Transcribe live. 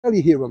tell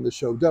you here on the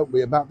show, don't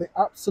we, about the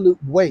absolute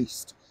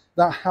waste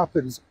that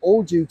happens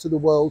all due to the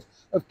world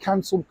of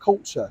cancel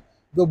culture,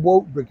 the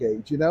woke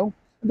brigade, you know?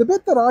 And the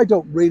bit that I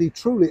don't really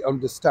truly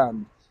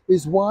understand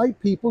is why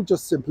people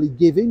just simply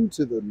give in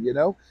to them, you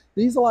know?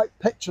 These are like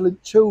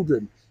petulant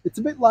children. It's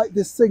a bit like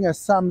this singer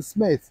Sam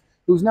Smith,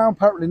 who's now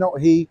apparently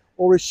not he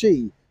or a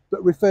she,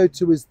 but referred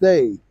to as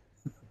they.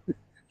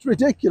 It's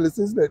ridiculous,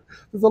 isn't it?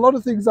 There's a lot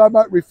of things I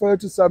might refer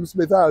to Sam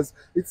Smith as.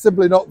 It's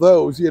simply not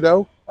those, you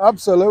know?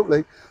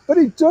 Absolutely. But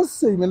it does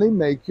seemingly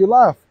make you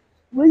laugh.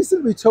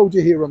 Recently told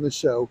you here on the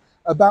show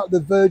about the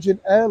Virgin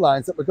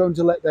Airlines that were going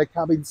to let their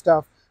cabin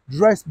staff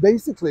dress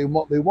basically in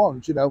what they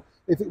want, you know?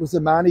 If it was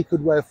a man, he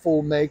could wear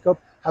full makeup,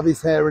 have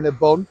his hair in a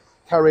bun,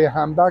 carry a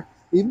handbag,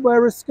 even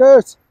wear a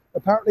skirt.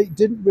 Apparently it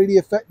didn't really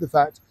affect the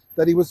fact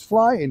that he was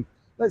flying.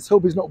 Let's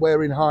hope he's not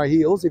wearing high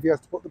heels if he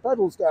has to put the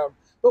pedals down,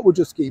 but we'll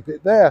just keep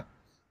it there.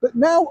 But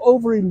now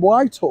over in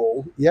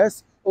Whitehall,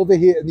 yes, over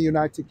here in the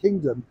United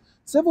Kingdom,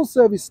 civil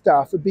service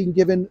staff have been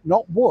given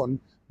not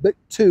one, but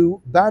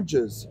 2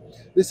 badges.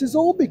 This is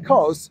all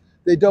because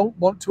they don't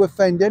want to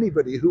offend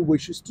anybody who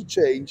wishes to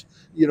change,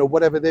 you know,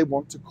 whatever they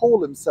want to call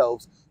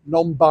themselves,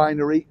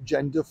 non-binary,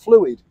 gender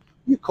fluid.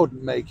 You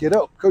couldn't make it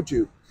up, could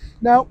you?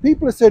 Now,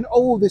 people are saying,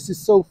 oh, this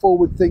is so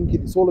forward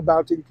thinking, it's all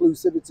about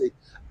inclusivity.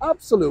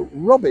 Absolute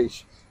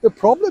rubbish. The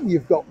problem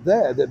you've got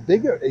there, the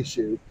bigger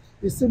issue,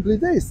 is simply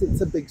this: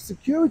 it's a big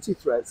security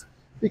threat.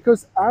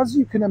 Because as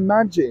you can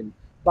imagine,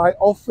 by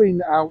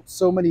offering out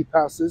so many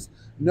passes,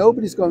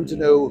 nobody's going to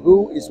know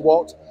who is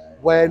what,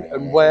 when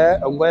and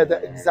where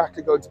they're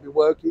exactly going to be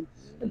working.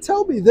 And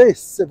tell me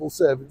this, civil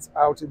servants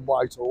out in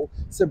Whitehall,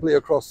 simply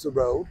across the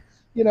road,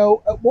 you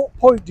know, at what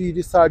point do you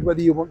decide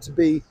whether you want to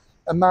be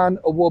a man,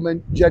 a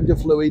woman, gender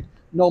fluid,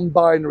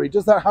 non-binary?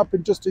 Does that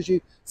happen just as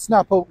you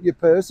snap open your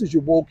purse as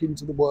you walk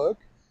into the work?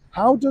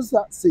 How does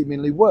that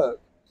seemingly work?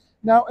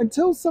 Now,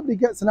 until somebody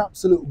gets an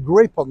absolute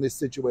grip on this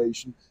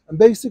situation and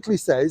basically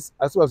says,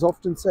 as was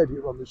often said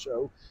here on the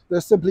show,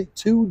 there's simply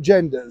 2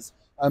 genders,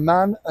 a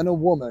man and a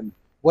woman.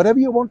 Whatever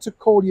you want to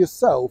call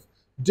yourself,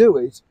 do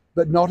it,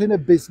 but not in a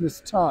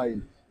business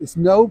time. It's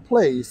no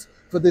place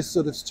for this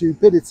sort of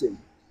stupidity.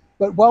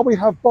 But while we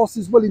have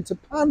bosses willing to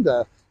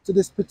pander to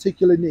this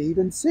particular need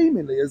and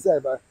seemingly, as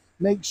ever,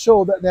 make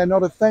sure that they're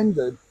not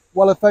offended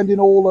while offending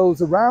all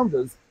those around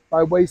us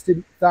by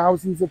wasting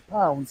thousands of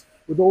pounds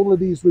with all of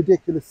these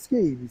ridiculous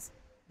schemes,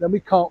 then we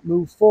can't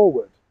move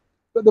forward.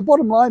 But the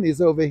bottom line is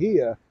over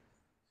here,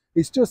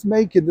 it's just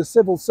making the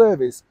civil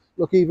service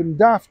look even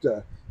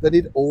dafter than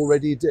it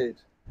already did.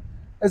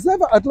 As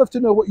ever, I'd love to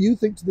know what you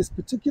think to this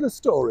particular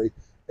story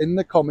in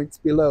the comments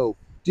below.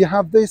 Do you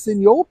have this in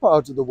your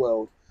part of the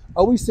world?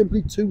 Are we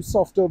simply too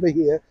soft over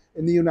here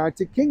in the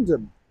United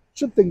Kingdom?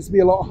 Should things be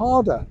a lot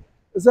harder?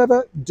 As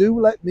ever, do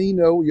let me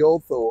know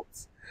your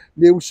thoughts.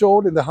 Neil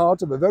Sean in the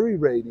heart of a very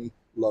rainy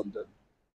London.